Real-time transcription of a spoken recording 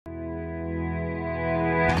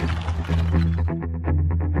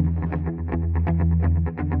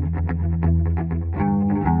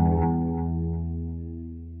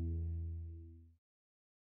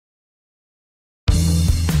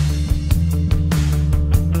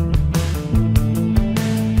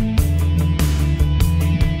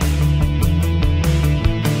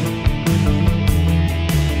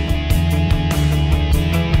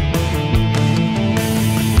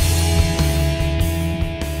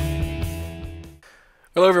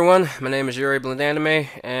Hello everyone, my name is Yuri Blindanime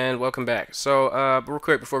and welcome back. Real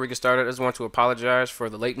quick before we get started, I just want to apologize for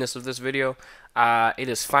the lateness of this video. It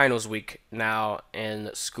is finals week now in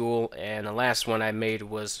school, and the last one I made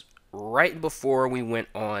was right before we went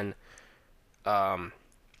on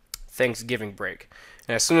Thanksgiving break.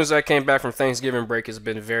 And as soon as I came back from Thanksgiving break, it's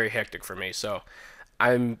been very hectic for me. So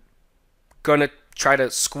I'm gonna try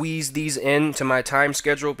to squeeze these into my time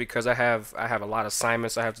schedule because I have a lot of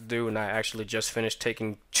assignments I have to do, and I actually just finished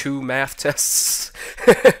taking 2 math tests.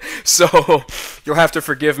 So you'll have to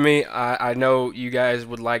forgive me. I know you guys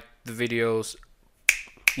would like the videos,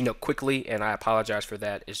 quickly, and I apologize for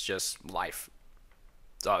that. It's just life.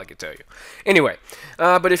 That's all I can tell you. Anyway,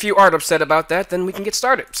 but if you aren't upset about that, then we can get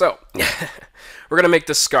started. So we're gonna make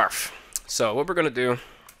this scarf. So what we're gonna do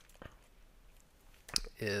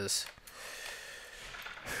is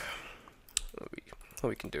what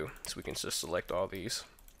we can do is we can just select all these.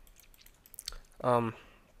 And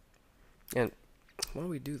while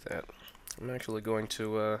we do that, I'm actually going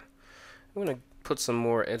to put some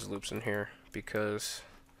more edge loops in here because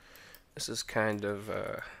this is kind of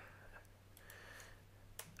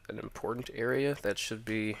an important area that should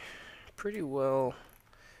be pretty well,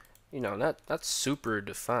 not super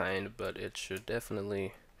defined, but it should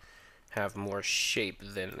definitely have more shape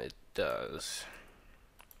than it does.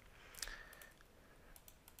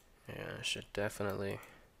 Yeah, there should definitely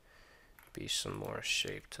be some more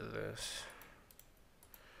shape to this.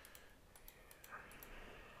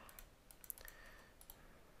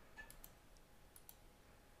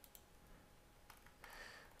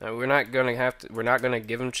 Now, we're not gonna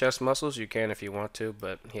give him chest muscles. You can if you want to,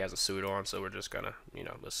 but he has a suit on, so we're just gonna,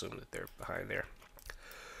 assume that they're behind there.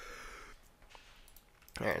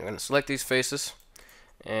 Alright, I'm gonna select these faces,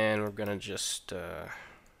 and we're gonna just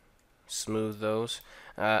smooth those.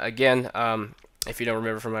 Again, if you don't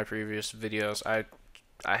remember from my previous videos, I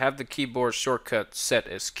have the keyboard shortcut set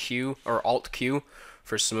as Q or Alt Q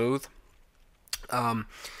for smooth. And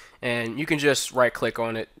you can just right click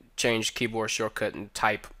on it, change keyboard shortcut, and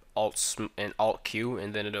type Alt Q,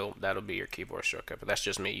 and then that'll be your keyboard shortcut. But that's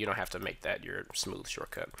just me. You don't have to make that your smooth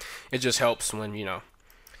shortcut. It just helps when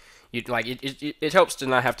it helps to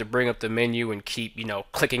not have to bring up the menu and keep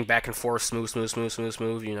clicking back and forth, smooth,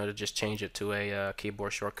 to just change it to a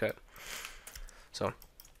keyboard shortcut. So,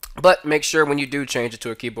 but make sure when you do change it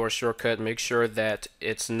to a keyboard shortcut, make sure that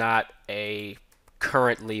it's not a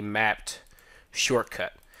currently mapped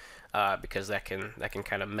shortcut, because that can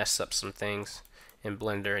kind of mess up some things in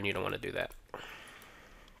Blender, and you don't want to do that.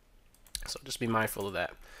 So just be mindful of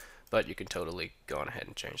that. But you can totally go on ahead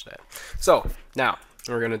and change that. So now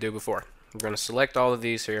what we're going to do before. We're going to select all of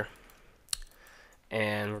these here,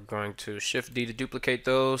 and we're going to Shift D to duplicate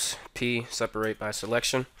those, P separate by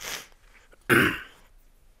selection. We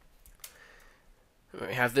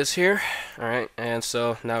have this here. Alright, and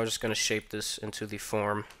so now we're just going to shape this into the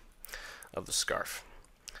form of the scarf.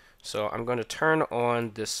 So I'm going to turn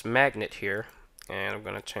on this magnet here, and I'm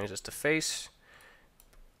going to change this to face,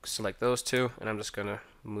 select those two, and I'm just going to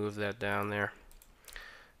move that down there.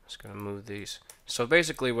 Just going to move these. So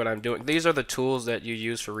basically what I'm doing, these are the tools that you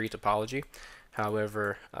use for retopology.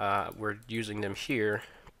 However, we're using them here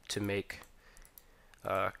to make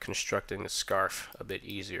constructing the scarf a bit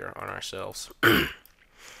easier on ourselves.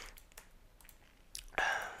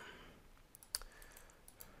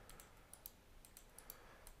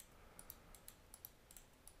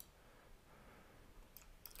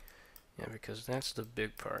 Yeah, because that's the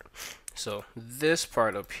big part. So this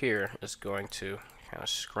part up here is going to kind of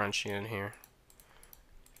scrunch in here,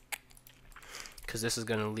 because this is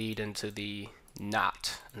going to lead into the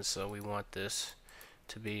knot, and so we want this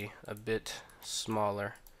to be a bit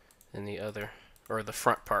smaller than the other, or the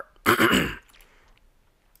front part. Yeah,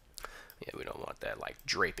 we don't want that like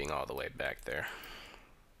draping all the way back there.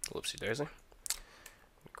 Whoopsie daisy.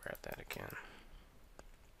 Grab that again.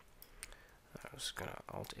 I was gonna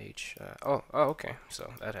Alt H. Oh, okay.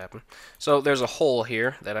 So that happened. So there's a hole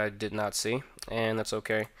here that I did not see, and that's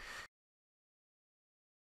okay.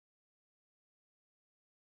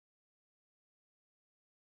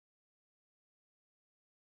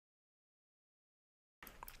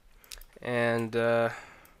 And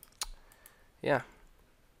yeah.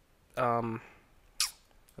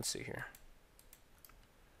 Let's see here.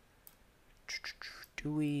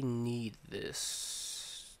 Do we need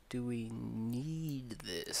this? Do we need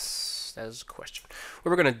this? That is the question. What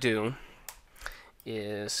we're gonna do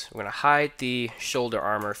is we're gonna hide the shoulder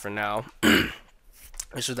armor for now,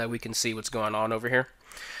 so that we can see what's going on over here.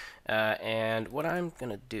 And what I'm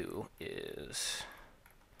gonna do is,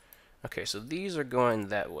 okay, so these are going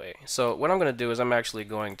that way. So what I'm gonna do is I'm actually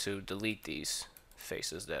going to delete these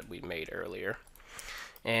faces that we made earlier.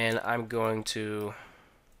 And I'm going to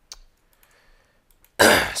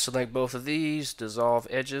select both of these, dissolve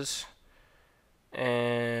edges,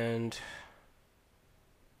 and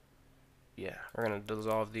yeah, we're going to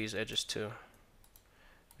dissolve these edges too,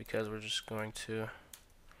 because we're just going to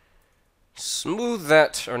smooth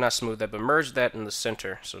that, or not smooth that, but merge that in the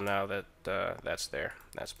center. So now that that's there,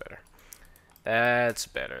 that's better. That's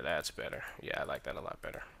better, that's better. Yeah, I like that a lot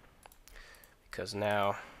better, because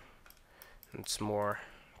now it's more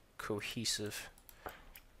cohesive.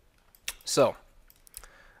 So,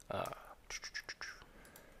 gonna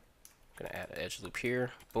add an edge loop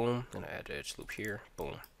here, boom. Gonna add an edge loop here,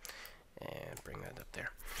 boom, and bring that up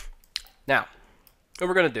there. Now, what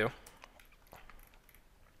we're gonna do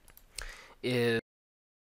is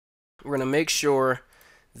we're gonna make sure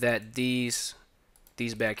that these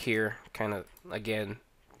back here kind of again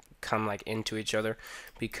come like into each other,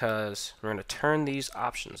 because we're gonna turn these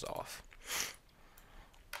options off.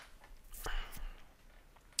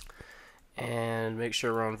 And make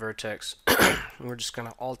sure we're on vertex. We're just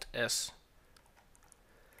gonna Alt S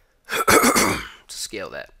to scale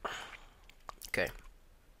that. Okay.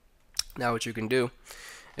 Now what you can do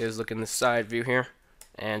is look in the side view here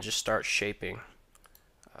and just start shaping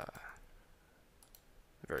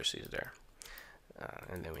vertices there.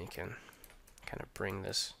 And then we can kind of bring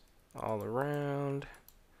this all around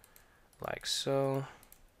like so.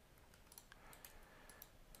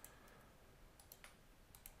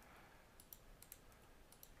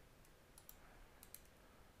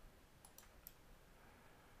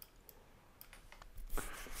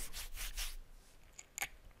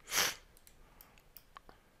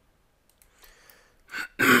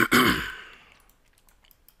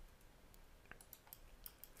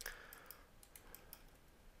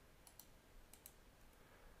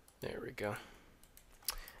 There we go.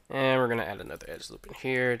 And we're going to add another edge loop in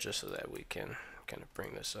here just so that we can kind of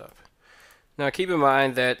bring this up. Now keep in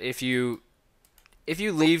mind that if you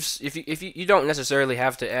don't necessarily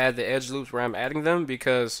have to add the edge loops where I'm adding them,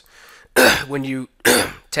 because when you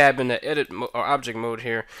tab into edit or object mode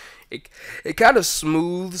here, it kind of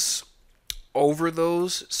smooths over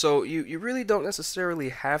those, so you really don't necessarily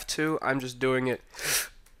have to. I'm just doing it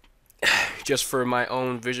just for my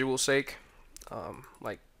own visual sake.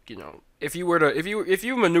 Like, you know, if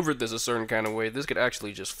you maneuvered this a certain kind of way, this could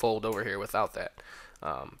actually just fold over here without that.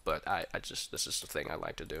 But this is the thing I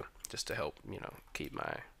like to do, just to help, you know, keep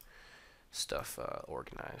my stuff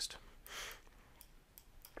organized.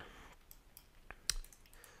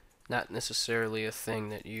 Not necessarily a thing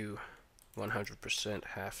that you 100%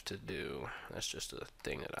 have to do. That's just a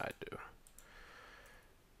thing that I do.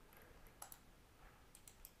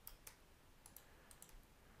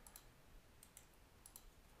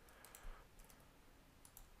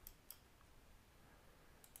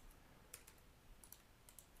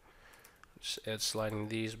 Just add sliding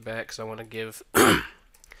these back because I want to give I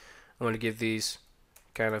want to give these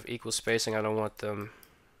kind of equal spacing. I don't want them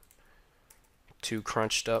too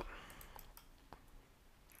crunched up.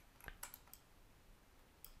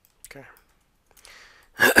 Okay.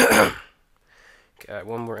 Got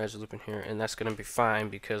one more edge loop in here, and that's going to be fine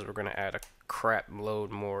because we're going to add a crap load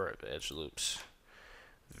more of edge loops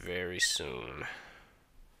very soon.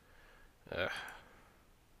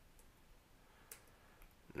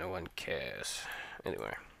 No one cares.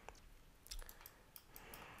 Anyway.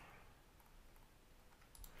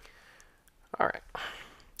 Alright.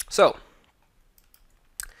 So,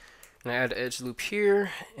 I'm going to add an edge loop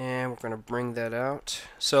here, and we're going to bring that out.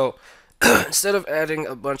 So, instead of adding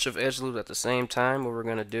a bunch of edge loops at the same time, what we're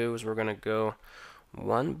going to do is we're going to go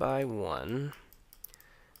one by one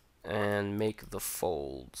and make the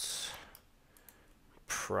folds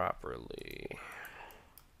properly.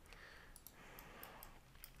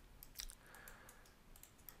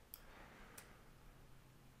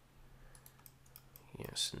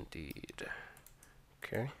 Yes, indeed.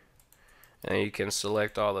 Okay. And you can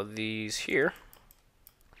select all of these here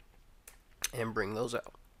and bring those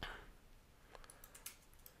out.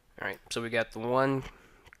 Alright, so we got the one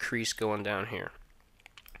crease going down here.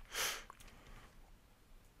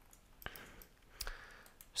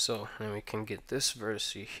 So then we can get this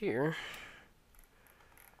vertice here.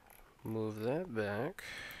 Move that back.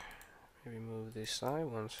 Maybe move these side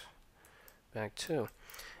ones back too.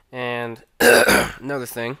 And another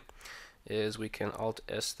thing is we can Alt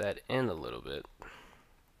S that in a little bit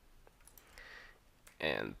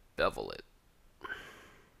and bevel it.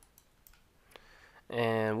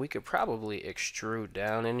 And we could probably extrude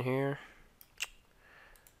down in here.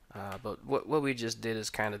 But what we just did is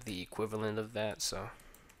kind of the equivalent of that, so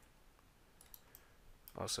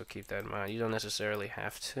Also keep that in mind. You don't necessarily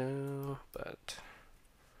have to, but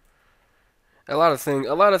a lot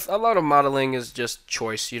of modeling is just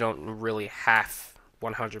choice. You don't really have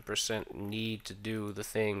 100% need to do the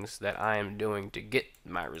things that I am doing to get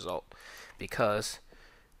my result, because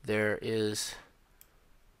there is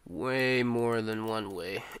way more than one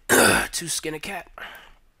way to skin a cat.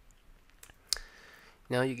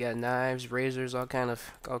 Now you got knives, razors, all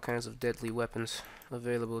kinds of deadly weapons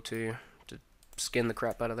available to you to skin the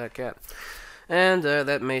crap out of that cat. And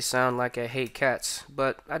that may sound like I hate cats,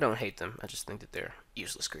 but I don't hate them. I just think that they're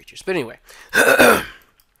useless creatures. But anyway,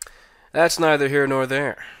 that's neither here nor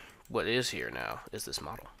there. What is here now is this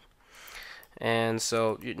model. And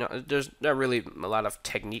so, there's not really a lot of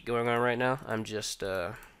technique going on right now. I'm just,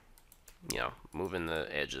 moving the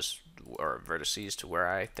edges or vertices to where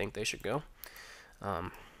I think they should go.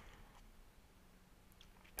 That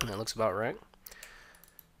looks about right.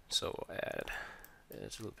 So we'll add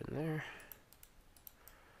edge loop in there.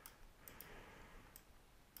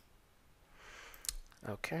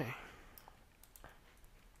 Okay.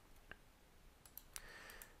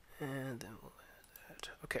 And then we'll add that.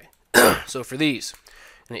 Okay. So for these,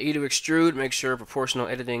 in the E to extrude, make sure proportional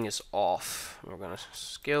editing is off. We're going to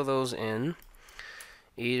scale those in.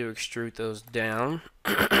 E to extrude those down.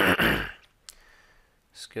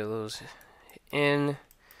 Scale those in. And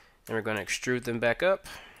we're going to extrude them back up.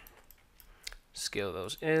 Scale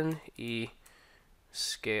those in. E,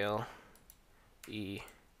 scale, E,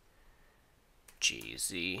 G,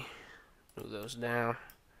 Z. Move those down.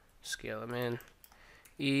 Scale them in.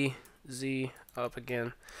 E, Z, up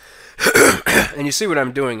again. And you see what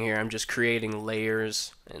I'm doing here. I'm just creating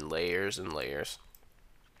layers and layers and layers,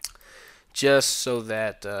 just so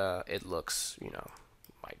that it looks,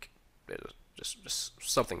 like just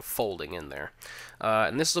something folding in there.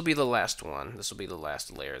 And this will be the last one. This will be the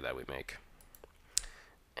last layer that we make.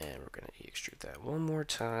 And we're going to extrude that one more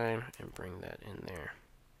time and bring that in there.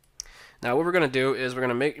 Now what we're going to do is we're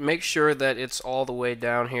going to make sure that it's all the way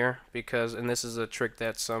down here, because, and this is a trick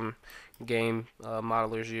that some game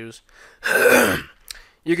modelers use.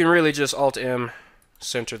 You can really just Alt-M,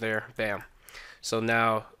 center there, bam. So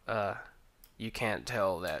now you can't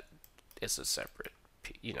tell that it's a separate,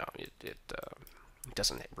 it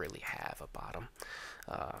doesn't really have a bottom,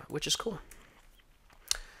 which is cool.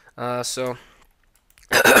 So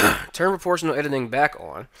turn proportional editing back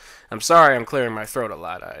on. I'm sorry I'm clearing my throat a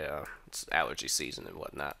lot. It's allergy season and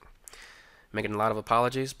whatnot. Making a lot of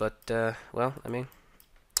apologies, but well, I mean,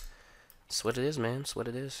 it's what it is, man. It's what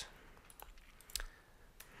it is.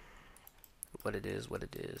 What it is, what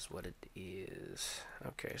it is, what it is.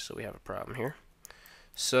 Okay, so we have a problem here.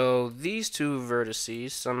 So these two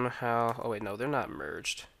vertices somehow, oh wait, no, they're not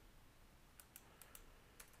merged.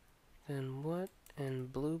 Then what in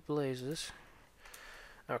blue blazes?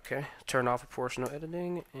 Okay, turn off proportional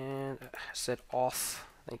editing and set off.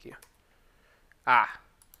 Thank you. Ah,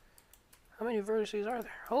 how many vertices are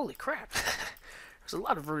there? Holy crap! There's a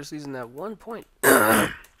lot of vertices in that one point.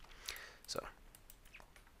 So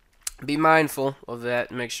be mindful of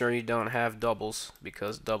that. Make sure you don't have doubles,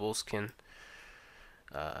 because doubles can,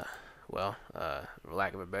 well, for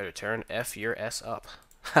lack of a better term, F your S up.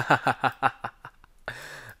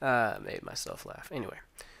 Made myself laugh. Anyway,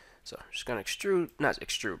 so just gonna extrude, not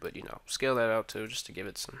extrude, but scale that out too, just to give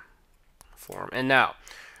it some form. And now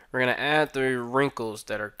we're gonna add the wrinkles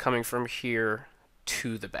that are coming from here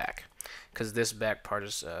to the back, because this back part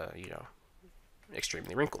is,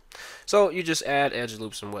 extremely wrinkled. So you just add edge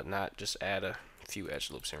loops and whatnot. Just add a few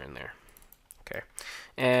edge loops here and there. Okay,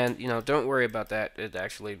 and don't worry about that. It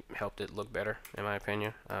actually helped it look better, in my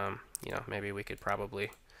opinion. Maybe we could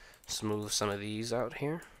probably smooth some of these out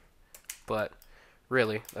here, but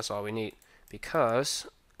really that's all we need, because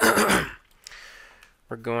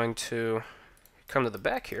we're going to come to the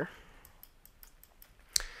back here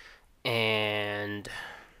and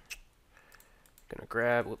we're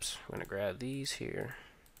gonna grab these here.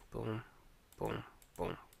 Boom, boom,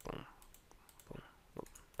 boom, boom, boom, boom,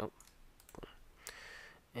 nope, boom.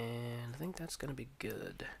 And I think that's gonna be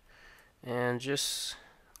good. And just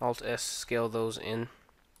Alt S, scale those in,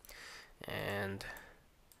 and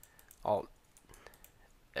Alt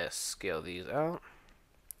S, scale these out,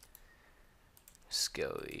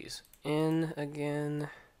 scale these in again,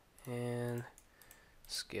 and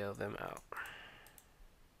scale them out.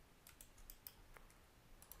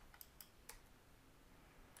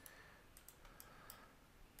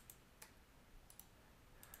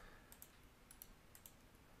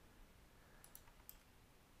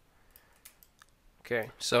 Okay,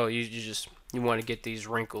 so you want to get these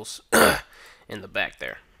wrinkles in the back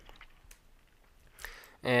there.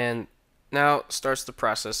 And now starts the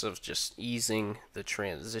process of just easing the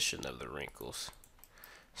transition of the wrinkles.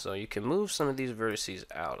 So you can move some of these vertices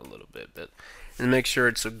out a little bit, and make sure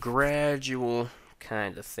it's a gradual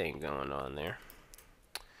kind of thing going on there.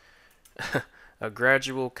 A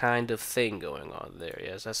gradual kind of thing going on there.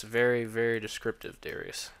 Yes, that's very, very descriptive,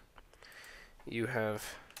 Darius. You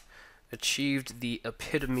have achieved the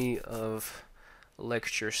epitome of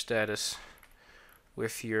lecture status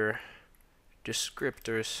with your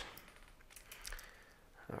descriptors.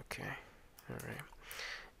 Okay, alright.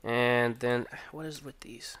 And then, what is with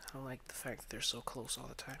these? I don't like the fact that they're so close all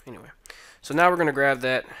the time. Anyway, so now we're going to grab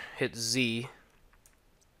that, hit Z,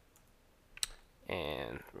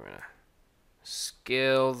 and we're going to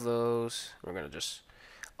scale those. We're going to just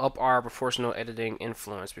up our proportional editing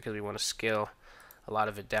influence because we want to scale a lot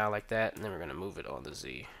of it down like that, and then we're going to move it on the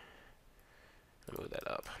Z. Move that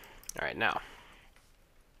up. Alright, now,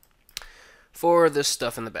 for this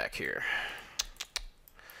stuff in the back here.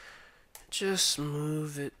 Just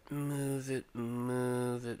move it, move it,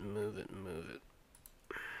 move it, move it, move it.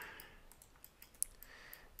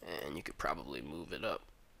 And you could probably move it up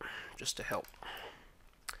just to help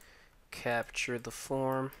capture the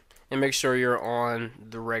form. And make sure you're on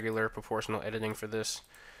the regular proportional editing for this,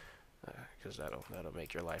 because that'll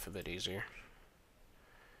make your life a bit easier.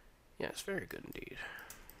 Yeah, it's very good indeed.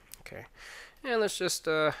 Okay, and let's just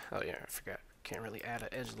oh yeah, I forgot. Can't really add an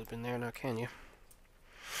edge loop in there now, can you?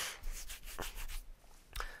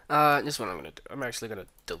 This is what I'm gonna do. I'm actually gonna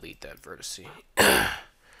delete that vertice, and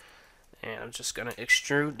I'm just gonna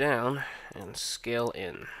extrude down and scale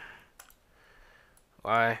in.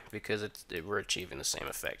 Why? Because we're achieving the same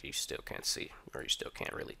effect. You still can't see, or you still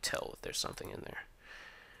can't really tell if there's something in there.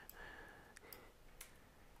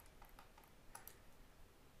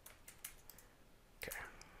 Okay,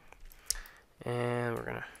 and we're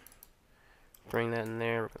gonna bring that in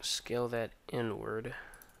there. We're gonna scale that inward.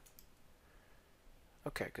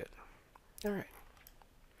 Okay, good. All right.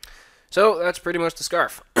 So that's pretty much the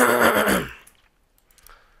scarf. You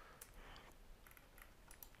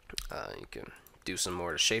can do some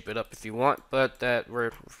more to shape it up if you want, but that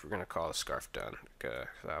we're gonna call the scarf done.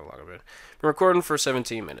 How long have I been recording for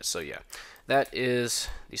 17 minutes? So yeah, that is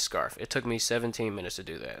the scarf. It took me 17 minutes to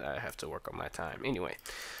do that. I have to work on my time anyway.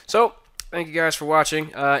 So thank you guys for watching.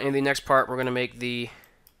 In the next part, we're gonna make the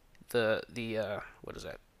what is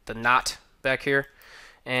that? The knot back here.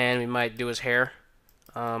 And we might do his hair.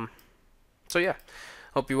 So yeah,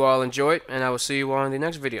 hope you all enjoyed, and I will see you all in the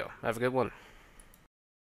next video. Have a good one.